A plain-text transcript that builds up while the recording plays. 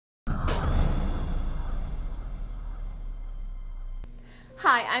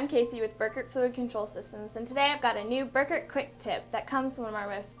Hi, I'm Casey with Burkert Fluid Control Systems, and today I've got a new Burkert quick tip that comes from one of our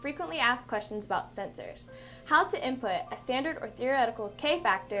most frequently asked questions about sensors: how to input a standard or theoretical K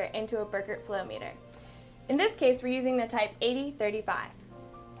factor into a Burkert flow meter. In this case, we're using the type 8035.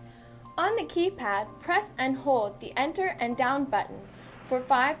 On the keypad, press and hold the enter and down button for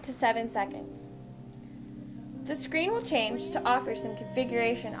 5 to 7 seconds. The screen will change to offer some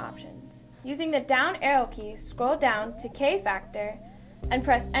configuration options. Using the down arrow key, scroll down to K factor and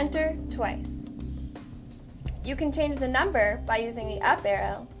press enter twice. You can change the number by using the up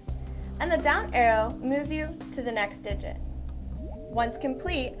arrow, and the down arrow moves you to the next digit. Once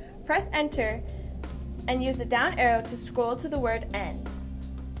complete, press enter and use the down arrow to scroll to the word end.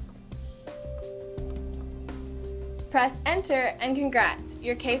 Press enter and congrats,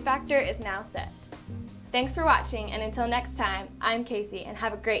 your K factor is now set. Thanks for watching, and until next time, I'm Casey, and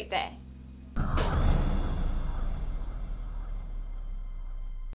have a great day.